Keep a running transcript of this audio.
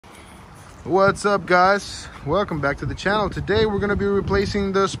What's up, guys? Welcome back to the channel. Today we're going to be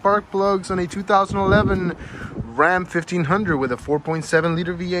replacing the spark plugs on a 2011 Ram 1500 with a 4.7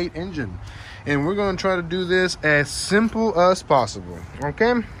 liter V8 engine, and we're going to try to do this as simple as possible.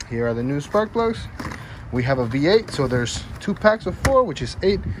 Okay, here are the new spark plugs. We have a V8, so there's 2 packs of 4, which is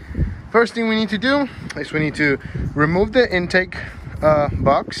 8. First thing we need to do is we need to remove the intake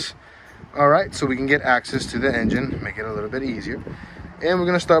box, all right, so we can get access to the engine, make it a little bit easier. And we're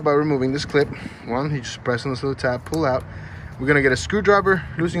gonna start by removing this clip. You just press on this little tab, pull out. We're gonna get a screwdriver,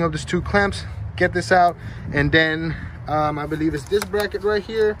 loosening up these 2 clamps, get this out, and then I believe it's this bracket right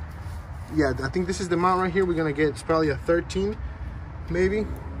here. Yeah, I think this is the mount right here. We're gonna get, it's probably a 13, maybe,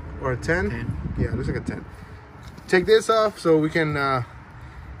 or a 10. Yeah, it looks like a 10. Take this off so we can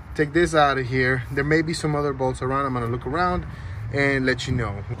take this out of here. There may be some other bolts around. I'm gonna look around and let you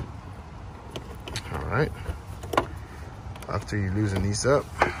know. All right. After you loosen these up,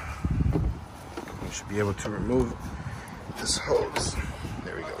 you should be able to remove this hose.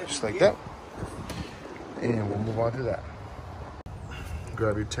 There we go, just like that. And we'll move on to that.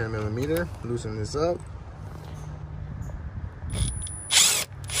 Grab your 10mm, loosen this up.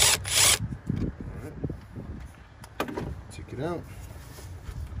 Alright. Take it out.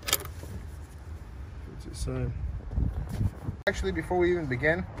 Put it to the side. Actually, before we even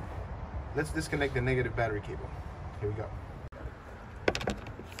begin, let's disconnect the negative battery cable. Here we go.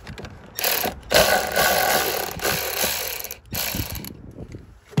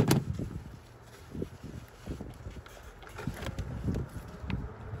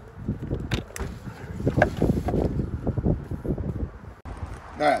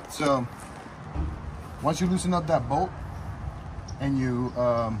 All right, so once you loosen up that bolt and you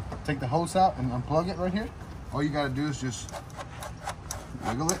take the hose out and unplug it right here, all you gotta do is just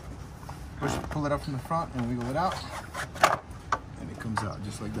wiggle it, pull it up from the front and wiggle it out, and it comes out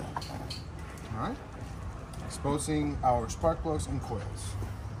just like that. All right, exposing our spark plugs and coils.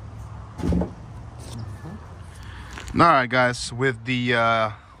 All right, guys, with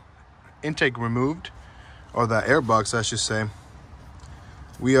the intake removed, or the air box, I should say,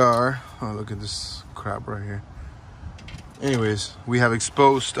 we are, oh, look at this crap right here. Anyways, we have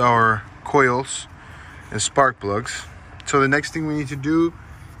exposed our coils and spark plugs. So the next thing we need to do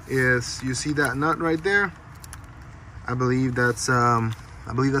is, you see that nut right there? I believe that's a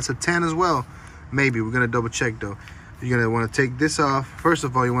 10 as well. Maybe, we're gonna double check though. You're gonna wanna take this off. First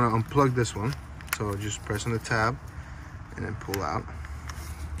of all, you wanna unplug this one. So just press on the tab and then pull out.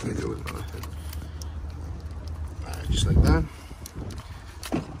 Let me do it with my left hand. All right, just like that.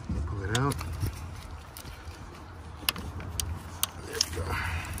 Pull it out. There we go.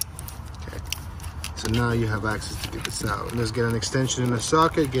 Okay. So now you have access to get this out. Let's get an extension in the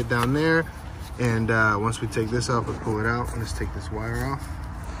socket, get down there, and once we take this off, we'll pull it out. Let's take this wire off.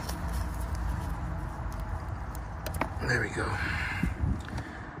 There we go.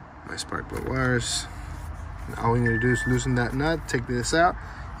 My spark plug wires. Now all we need to do is loosen that nut, take this out,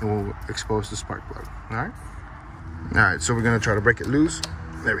 and we'll expose the spark plug. All right? All right, so we're gonna try to break it loose.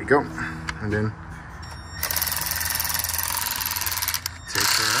 There we go. And then take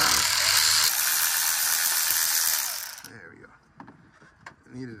that out. There we go.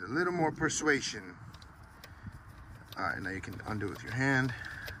 Needed a little more persuasion. All right, now you can undo it with your hand,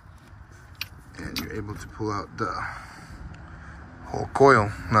 and you're able to pull out the whole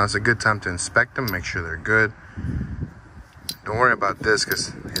coil. Now it's a good time to inspect them, make sure they're good. Don't worry about this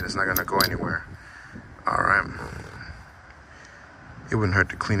because it's not gonna go anywhere. All right. It wouldn't hurt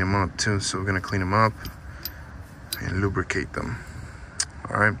to clean them up too, so we're gonna clean them up and lubricate them.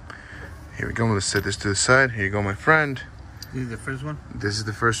 All right, here we go. Let's set this to the side. Here you go, my friend. This is the first one? This is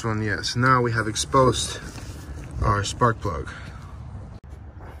the first one, yes. Now we have exposed our spark plug.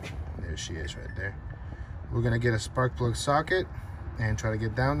 There she is right there. We're gonna get a spark plug socket and try to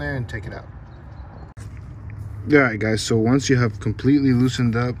get down there and take it out. All right, guys, so once you have completely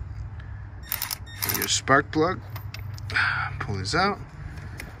loosened up your spark plug, pull this out.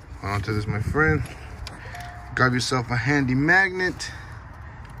 Hold on to this, my friend. Grab yourself a handy magnet.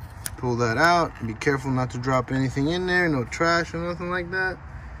 Pull that out. Be careful not to drop anything in there. No trash or nothing like that.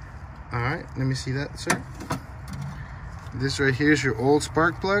 All right, let me see that, sir. This right here is your old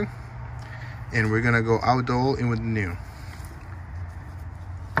spark plug, and we're gonna go out the old, in with the new.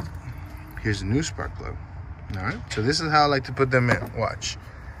 Here's the new spark plug. All right, so this is how I like to put them in. Watch.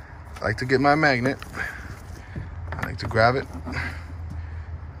 I like to get my magnet. I like to grab it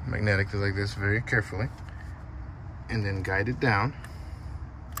magnetically like this, very carefully, and then guide it down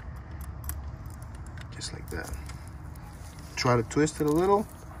just like that. Try to twist it a little,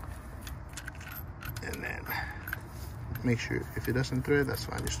 and then make sure if it doesn't thread, that's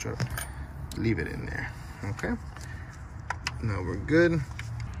fine. Just try to leave it in there. Okay, now we're good.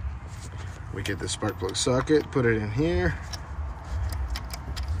 We get the spark plug socket, put it in here,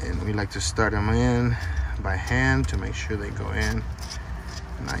 and we like to start them in by hand to make sure they go in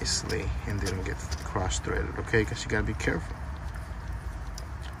nicely and they don't get cross-threaded, okay? Because you gotta be careful.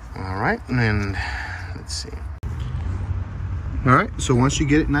 All right, and let's see. All right, so once you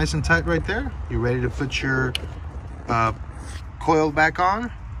get it nice and tight right there, you're ready to put your coil back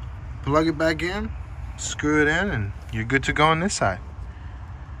on, plug it back in, screw it in, and you're good to go on this side.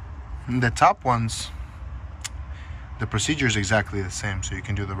 And the top ones, the procedure is exactly the same, so you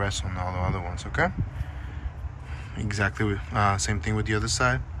can do the rest on all the other ones, okay? Exactly, same thing with the other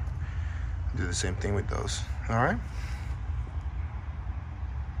side. Do the same thing with those, all right?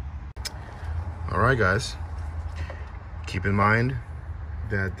 All right, guys. Keep in mind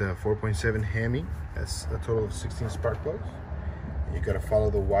that 4.7 Hemi, that's a total of 16 spark plugs. You gotta follow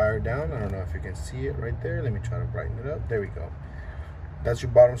the wire down. I don't know if you can see it right there. Let me try to brighten it up. There we go. That's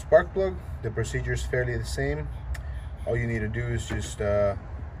your bottom spark plug. The procedure is fairly the same. All you need to do is just,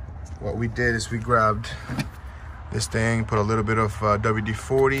 what we did is we grabbed this thing, put a little bit of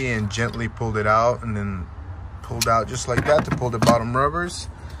WD-40 and gently pulled it out, and then pulled out just like that to pull the bottom rubbers,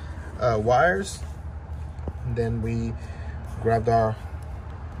 wires. And then we grabbed our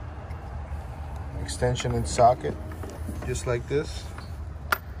extension and socket just like this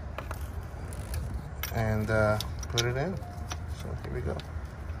and put it in. So here we go.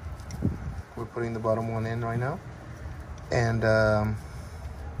 We're putting the bottom one in right now, and the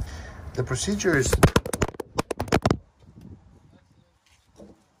procedure is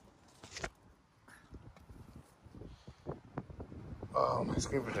my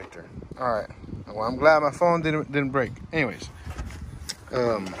screen protector. All right, well, I'm glad my phone didn't break. Anyways,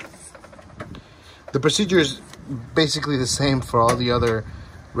 the procedure is basically the same for all the other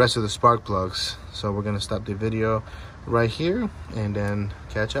rest of the spark plugs. So we're gonna stop the video right here and then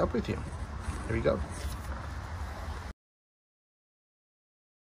catch up with you. Here we go.